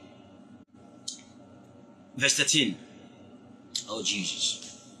 watching. Verse 13. Oh, Jesus.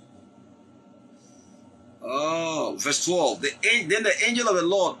 Oh, verse 12. Then the angel of the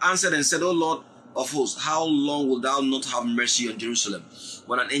Lord answered and said, O Lord of hosts, how long will thou not have mercy on Jerusalem?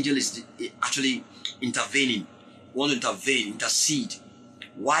 When an angel is actually intervening, want to intercede.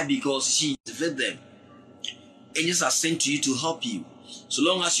 Why? Because he is with them. Angels are sent to you to help you. So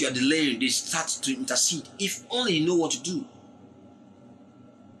long as you are delaying, they start to intercede. If only you know what to do,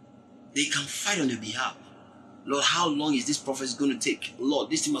 they can fight on your behalf. Lord, how long is this prophecy going to take? Lord,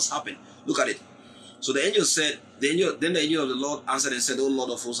 this thing must happen. Look at it. So the angel said, then the angel of the Lord answered and said, O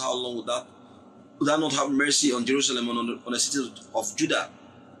Lord of hosts, how long would thou not have mercy on Jerusalem and on the cities of Judah,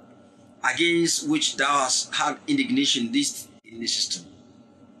 against which thou hast had indignation in this system?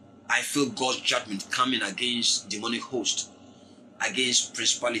 I feel God's judgment coming against demonic hosts, against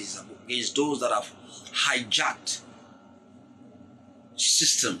principalities, against those that have hijacked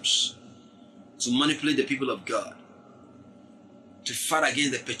systems to manipulate the people of God, to fight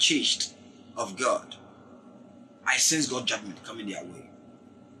against the purchased of God. I sense God's judgment coming their way.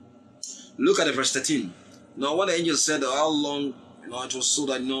 Look at the verse 13. Now what the angel said, how long, it was so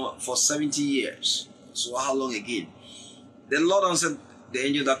that, for 70 years. So how long again? The Lord answered the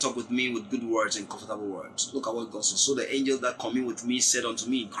angel that talked with me with good words and comfortable words. Look at what God says. So the angel that come in with me said unto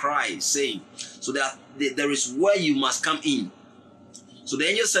me, cry, saying, so there is where you must come in. So the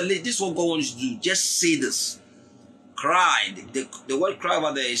angel said, this is what God wants you to do. Just say this. Cry. The word cry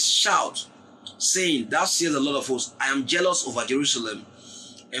over there is shout, saying, thou sayest the Lord of hosts, I am jealous over Jerusalem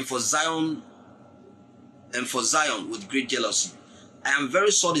and for Zion with great jealousy. I am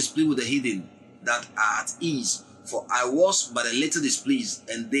very sore displeased with the heathen that are at ease, for I was but a little displeased,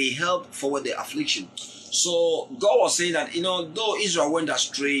 and they held forward their affliction. So God was saying that, though Israel went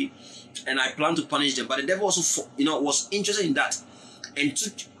astray and I plan to punish them, but the devil also, was interested in that and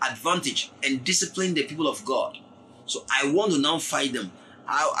took advantage and disciplined the people of God. So I want to now fight them.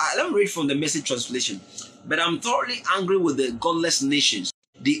 Let me read from the Message translation. But I'm thoroughly angry with the godless nations.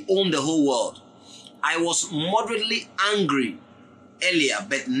 They own the whole world. I was moderately angry earlier,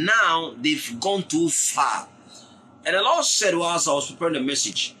 but now they've gone too far. And the Lord said whilst I was preparing the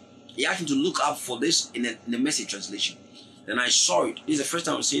message, He asked me to look up for this in the Message translation. Then I saw it. This is the first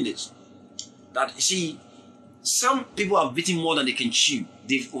time I'm seeing this. That, some people have beaten more than they can chew.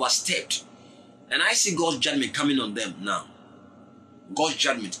 They've overstepped. And I see God's judgment coming on them now. God's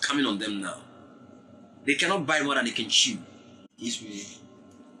judgment coming on them now. They cannot bite more than they can chew.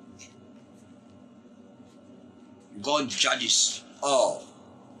 God judges all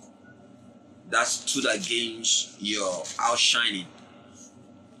that stood against your outshining,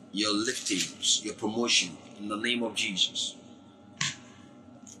 your liftings, your promotion, in the name of Jesus.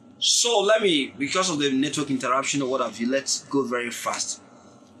 So because of the network interruption or what have you, let's go very fast.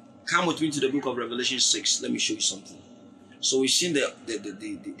 Come with me to the book of Revelation 6. Let me show you something. So we've seen the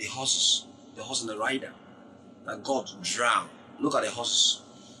horses, the horse and the rider that God drowned. Look at the horses.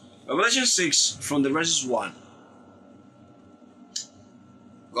 Revelation 6 from the verses 1.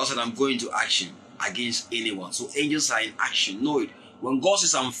 God said, I'm going to action against anyone. So angels are in action. Know it. When God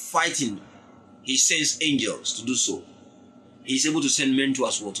says I'm fighting, He sends angels to do so. He's able to send men to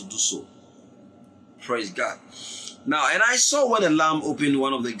us well to do so. Praise God. Now, and I saw when the Lamb opened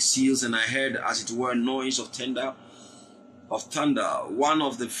one of the seals, and I heard as it were a noise of thunder, one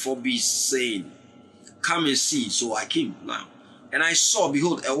of the four beasts saying, come and see. So I came now. And I saw,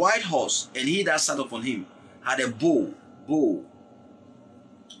 behold, a white horse, and he that sat upon him had a bow.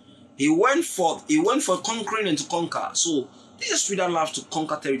 He went forth conquering and to conquer. So this is a spirit that loves to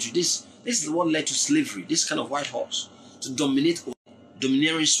conquer territory. This is what led to slavery. This kind of white horse, to dominate,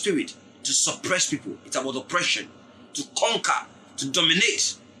 domineering spirit, to suppress people. It's about oppression, to conquer, to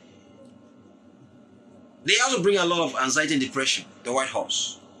dominate. They also bring a lot of anxiety and depression, the white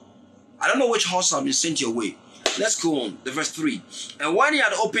horse. I don't know which horse have been sent your way. Let's go on. The verse 3. And when he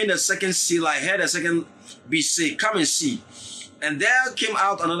had opened the second seal, I heard a second beast say, come and see. And there came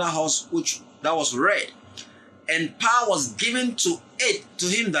out another horse that was red, and power was given to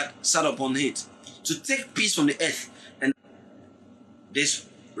him that sat upon it, to take peace from the earth. And this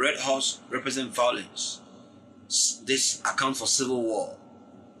red horse represents violence. This accounts for civil war.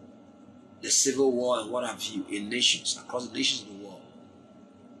 The civil war and what have you in nations, across the nations of the world.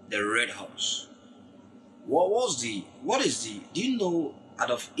 The red horse. Do you know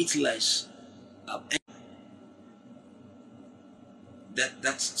Adolf Hitler's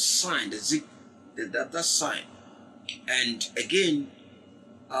that sign, that sign? And again,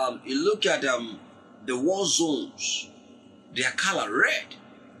 you look at the war zones, their color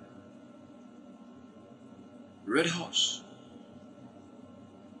red horse.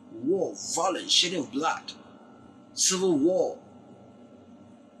 War, violence, shedding of blood, civil war,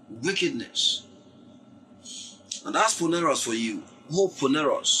 wickedness. And that's poneros for you.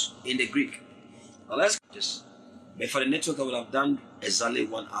 Poneros in the Greek. Now let's just. But for the network, I would have done exactly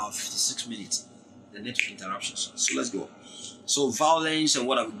 1 hour 56 minutes. The network interruptions. So let's go. So violence and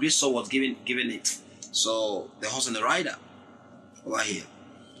whatever. Great sword was given it. So the horse and the rider over here.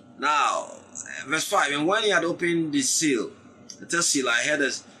 Now, verse 5. And when he had opened the seal, the third seal, I heard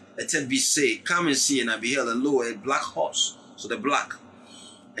a third beast say, "Come and see." And I beheld, and lo, a black horse. So the black.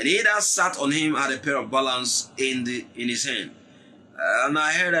 And he that sat on him had a pair of balance in his hand. And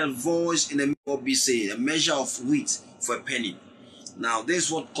I heard a voice in the middle of beast say, "A measure of wheat for a penny." Now, this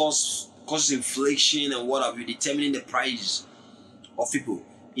is what causes inflation and what have you, determining the price of people.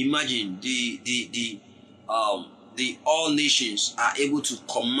 Imagine the all nations are able to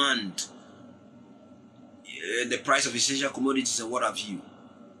command the price of essential commodities and what have you.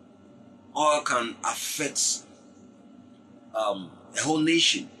 Oil can affect a whole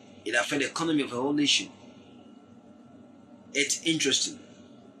nation. It affects the economy of a whole nation. It's interesting.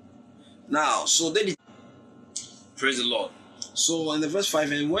 Now, so then praise the Lord. So in the verse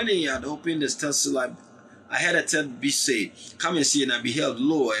 5, and when he had opened the third seal, I heard a third beast say, "Come and see." And I beheld,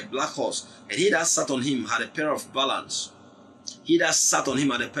 lo, a black horse, and he that sat on him had a pair of balance. He that sat on him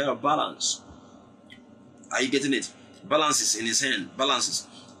had a pair of balance. Are you getting it? Balances in his hand, balances.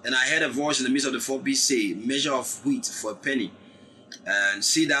 And I heard a voice in the midst of the four beasts say, "Measure of wheat for a penny, and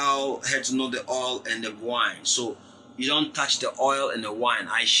see thou had not the oil and the wine." So you don't touch the oil and the wine.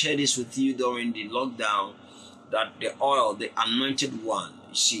 I shared this with you during the lockdown, that the oil, the anointed one,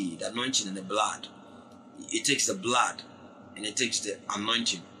 you see, the anointing and the blood, it takes the blood and it takes the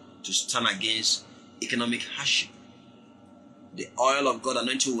anointing to stand against economic hardship. The oil of God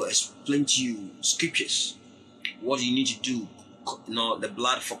anointing will explain to you scriptures, what you need to do. The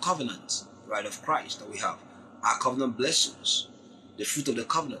blood for covenant, right, of Christ that we have, our covenant blessings, the fruit of the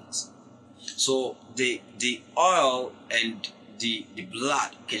covenant. So the oil and the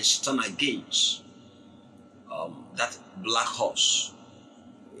blood can stand against that black horse.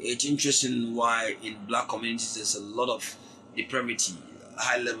 It's interesting why in black communities there's a lot of depravity,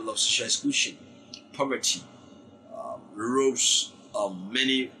 high level of social exclusion, poverty, ropes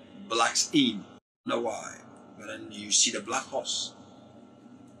many blacks in. I don't know why. But then you see the black horse.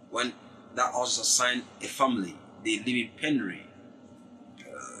 When that horse is assigned a family, they live in penury.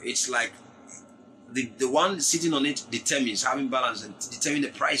 It's like the one sitting on it determines, having balance and determine the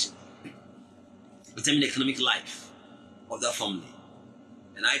pricing, determine the economic life of that family.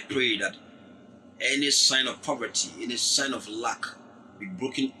 And I pray that any sign of poverty, any sign of lack be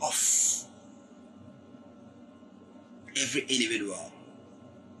broken off every individual.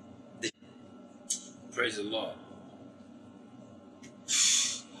 Praise the Lord.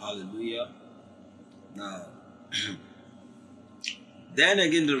 Hallelujah. Now, then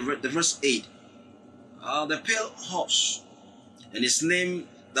again, the verse 8. The pale horse, and his name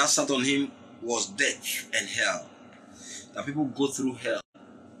that sat on him was Death and Hell. That people go through hell.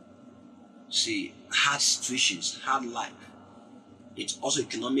 See, hard situations, hard life. It's also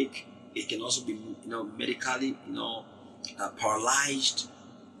economic. It can also be, medically, paralyzed.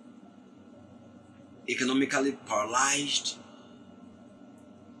 Economically paralyzed.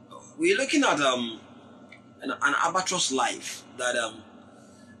 We're looking at an albatross life that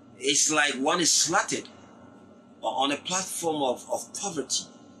it's like one is slatted on a platform of poverty,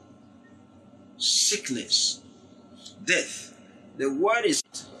 sickness, death. The word is,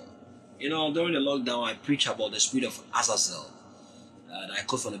 during the lockdown I preach about the spirit of Azazel. I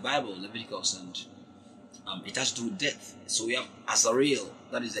quote from the Bible, Leviticus, and it has to do with death. So we have Azariel,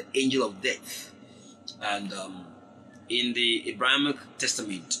 that is the angel of death. And in the Abrahamic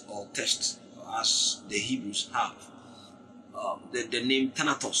Testament or text, as the Hebrews have, the name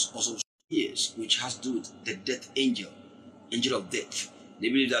Thanatos also appears, which has to do with the death angel of death. They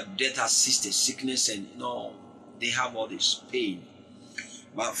believe that death has ceased, sickness and they have all this pain.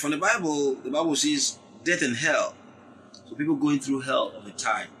 But from the Bible says death and hell. So people going through hell all the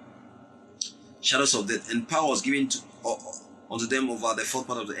time. Shadows of death, and power was given unto them over the fourth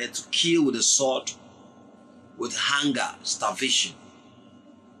part of the earth to kill with the sword, with hunger, starvation.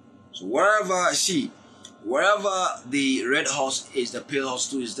 So wherever the red horse is, the pale horse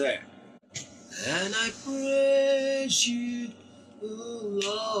too is there. And I praise you, O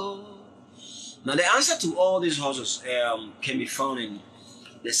Lord. Now the answer to all these horses can be found in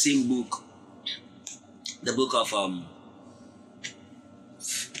the same book, the book of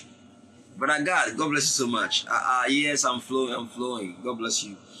Brother God bless you so much. Yes, I'm flowing. God bless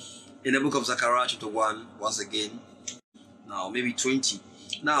you. In the book of Zechariah chapter 1, once again, now maybe 20.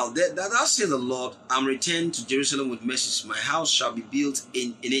 Now that says the Lord, I'm returned to Jerusalem with messages. My house shall be built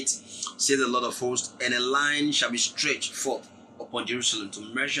in it, says the Lord of hosts, and a line shall be stretched forth upon Jerusalem to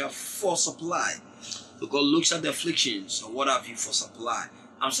measure for supply. So God looks at the afflictions and what have you for supply.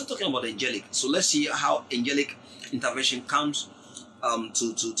 I'm still talking about angelic. So let's see how angelic intervention comes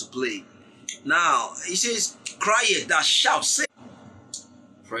to play. Now he says, cry it, that shout, say.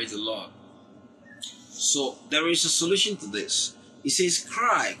 Praise the Lord. So there is a solution to this. He says,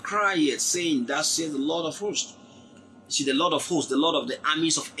 cry it, saying, thus says the Lord of hosts. You see, the Lord of hosts, the Lord of the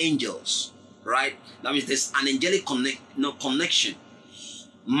armies of angels, right? That means there's an angelic connection.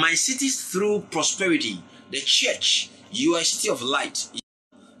 My cities through prosperity, the church, you are a city of light.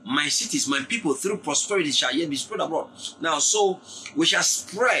 My cities, my people through prosperity shall yet be spread abroad. Now, so we shall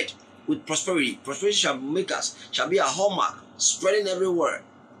spread with prosperity. Prosperity shall make us, shall be a hallmark, spreading everywhere.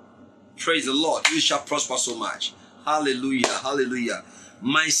 Praise the Lord. You shall prosper so much. Hallelujah. Hallelujah.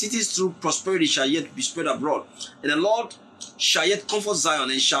 My cities through prosperity shall yet be spread abroad. And the Lord shall yet comfort Zion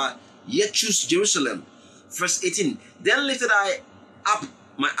and shall yet choose Jerusalem. Verse 18. Then lifted I up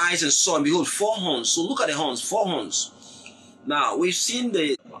my eyes and saw, and behold, 4 horns. So look at the horns, 4 horns. Now we've seen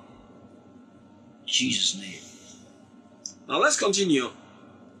the Jesus' name. Now let's continue.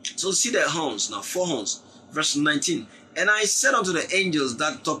 So see the horns now, 4 horns. Verse 19. And I said unto the angels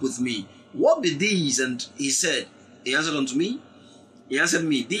that talked with me, what be these? And he answered unto me, he answered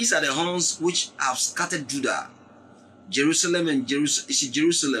me, these are the horns which have scattered Judah, Jerusalem,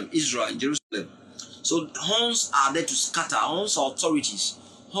 Israel, and Jerusalem. So horns are there to scatter. Horns are authorities.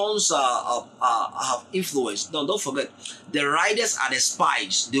 Horns have influence. No, don't forget, the riders are the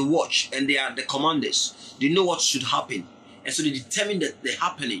spies. They watch, and they are the commanders. They know what should happen, and so they determine the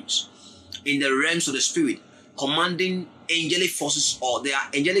happenings in the realms of the spirit, commanding angelic forces, or they are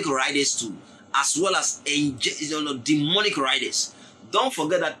angelic riders too, as well as demonic riders. Don't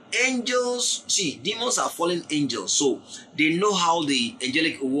forget that angels, demons are fallen angels, so they know how the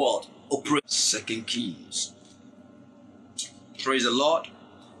angelic world operates. 2 Kings. Praise the Lord.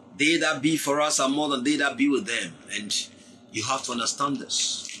 They that be for us are more than they that be with them, and you have to understand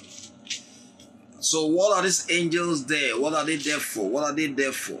this. So what are these angels there? What are they there for? What are they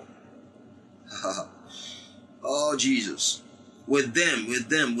there for? Oh, Jesus. With them,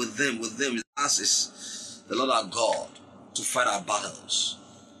 us is the Lord our God to fight our battles.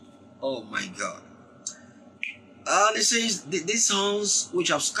 Oh my God. And it says, these horns which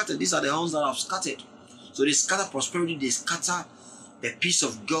have scattered, these are the horns that have scattered. So they scatter prosperity, they scatter the peace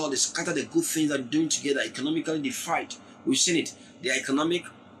of God, they scatter the good things that they're doing together. Economically, they fight. We've seen it. They are economic.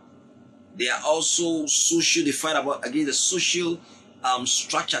 They are also social. They fight against the social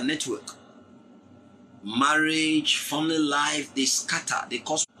structure network. Marriage, family life, they scatter. They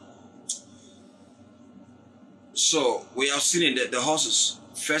cause. So we have seen it, the horses.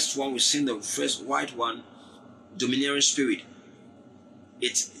 First one, we've seen the first white one, domineering spirit.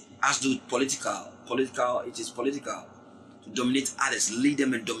 It has to do with political. It is political. To dominate others, lead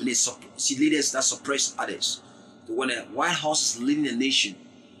them and dominate. See, leaders that suppress others. When a white horse is leading a nation,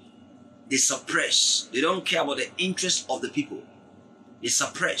 they suppress. They don't care about the interests of the people. They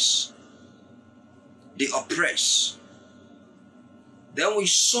suppress. They oppress. Then we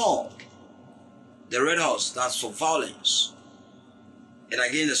saw the red horse, that's for violence. And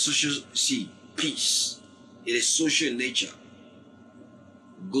again, the social, peace. It is social in nature.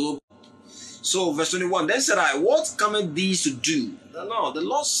 Global. So verse 21, then said I, what cometh these to do? No, the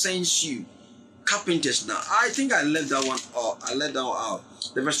Lord sends you carpenters now. I think I left that one out. I left that one out.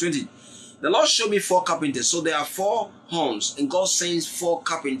 The verse 20, the Lord showed me 4 carpenters. So there are 4 horns, and God sends 4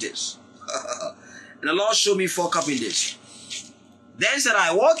 carpenters. And the Lord showed me 4 carpenters. Then said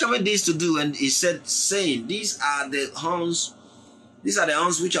I, what cometh these to do? And he said, saying, these are the horns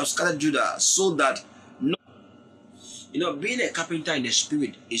which have scattered Judah, so that being a carpenter in the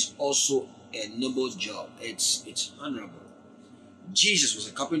spirit is also a noble job. It's honorable. Jesus was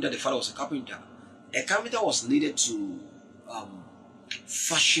a carpenter, the Father was a carpenter. A carpenter was needed to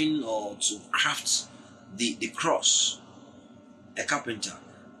fashion or to craft the cross. A carpenter.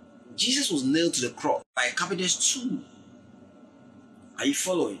 Jesus was nailed to the cross by a carpenter's tool. Are you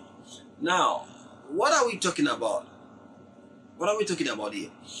following? Now, what are we talking about? What are we talking about here?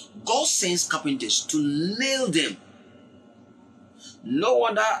 God sends carpenters to nail them. No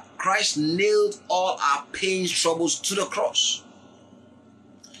wonder Christ nailed all our pains, troubles to the cross.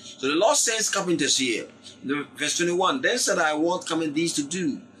 So the Lord sends carpenters here. Verse 21, then said I, what cometh these to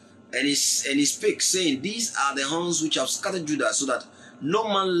do? And he spake, saying, these are the horns which have scattered Judah, so that no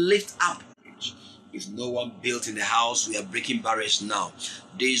man lift up. If no one built in the house, we are breaking barriers now.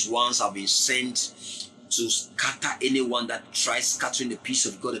 These ones have been sent to scatter anyone that tries scattering the peace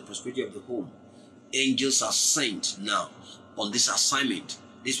of God, the prosperity of the home. Angels are sent now on this assignment.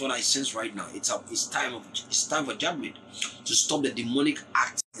 This is what I sense right now. It's time for judgment to stop the demonic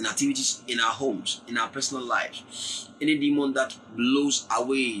acts and activities in our homes, in our personal lives. Any demon that blows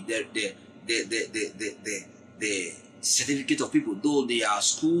away the certificate of people, though they are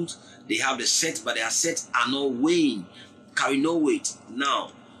schooled, they have the set, but their sets are not weighing, carry no weight.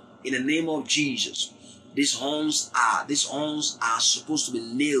 Now, in the name of Jesus, these horns are supposed to be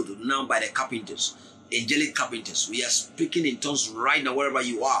nailed now by the carpenters, angelic carpenters. We are speaking in tongues right now, wherever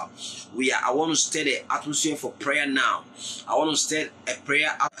you are. I want to stir the atmosphere for prayer now. I want to stir a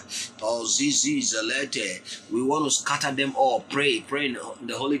prayer. Oh, we want to scatter them all. Pray in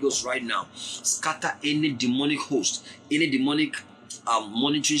the Holy Ghost right now. Scatter any demonic host, any demonic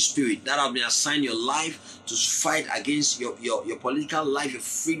monitoring spirit that have been assigned your life to fight against your political life, your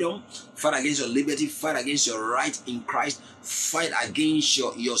freedom, fight against your liberty, fight against your right in Christ, fight against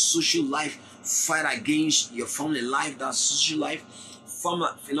your social life, fight against your family life, that social life,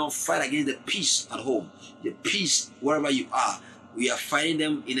 fight against the peace at home, the peace wherever you are. We are fighting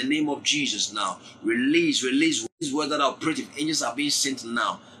them in the name of Jesus now. Release these words that are operative. Angels are being sent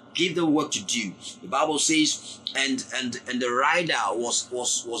now. Give them work to do. The Bible says, and the rider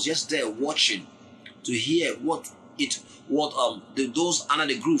was just there watching to hear those under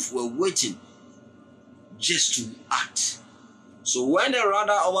the roof were waiting just to act. So when the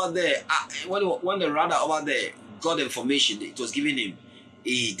rider over there, when the rider over there got the information it was given him,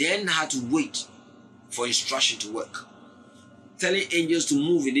 he then had to wait for instruction to work. Telling angels to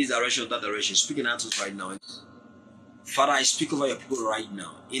move in this direction or that direction. Speaking out to us right now. Father, I speak over your people right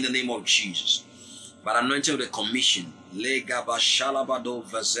now in the name of Jesus. By the anointing of the commission,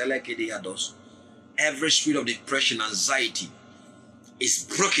 every spirit of depression, anxiety is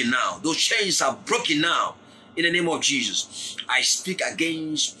broken now. Those chains are broken now in the name of Jesus. I speak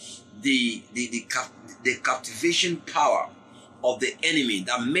against the captivation power of the enemy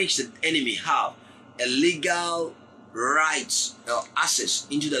that makes the enemy have a legal right or access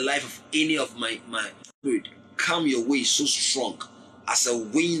into the life of any of my spirit. Come your way so strong as a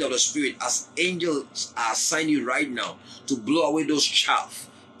wind of the spirit, as angels are assigned you right now to blow away those chaff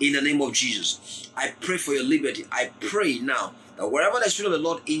in the name of Jesus. I pray for your liberty. I pray now that wherever the spirit of the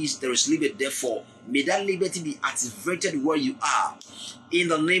Lord is, there is liberty. Therefore, may that liberty be activated where you are in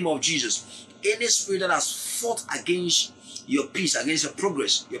the name of Jesus. Any spirit that has fought against your peace, against your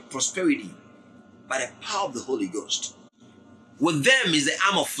progress, your prosperity, by the power of the Holy Ghost. With them is the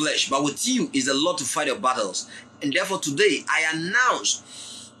arm of flesh, but with you is the Lord to fight your battles. And therefore today I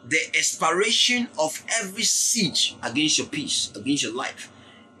announce the expiration of every siege against your peace, against your life.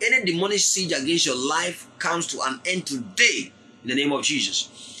 Any demonic siege against your life comes to an end today in the name of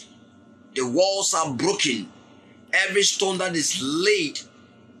Jesus. The walls are broken. Every stone that is laid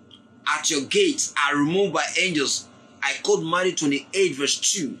at your gates are removed by angels. I quote Matthew 28 verse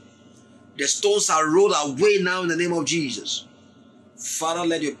 2. The stones are rolled away now in the name of Jesus. Father,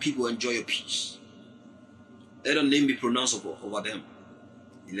 let your people enjoy your peace. Let your name be pronounced over them.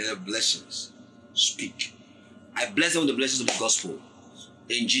 And let your blessings speak. I bless them with the blessings of the gospel.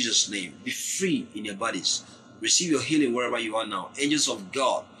 In Jesus' name. Be free in your bodies. Receive your healing wherever you are now. Angels of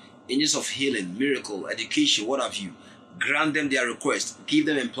God, angels of healing, miracle, education, what have you. Grant them their request. Give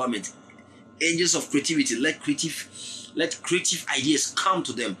them employment. Angels of creativity, let creative ideas come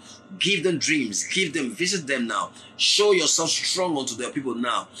to them. Give them dreams. Visit them now. Show yourself strong unto their people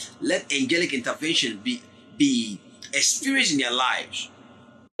now. Let angelic intervention be experienced in their lives.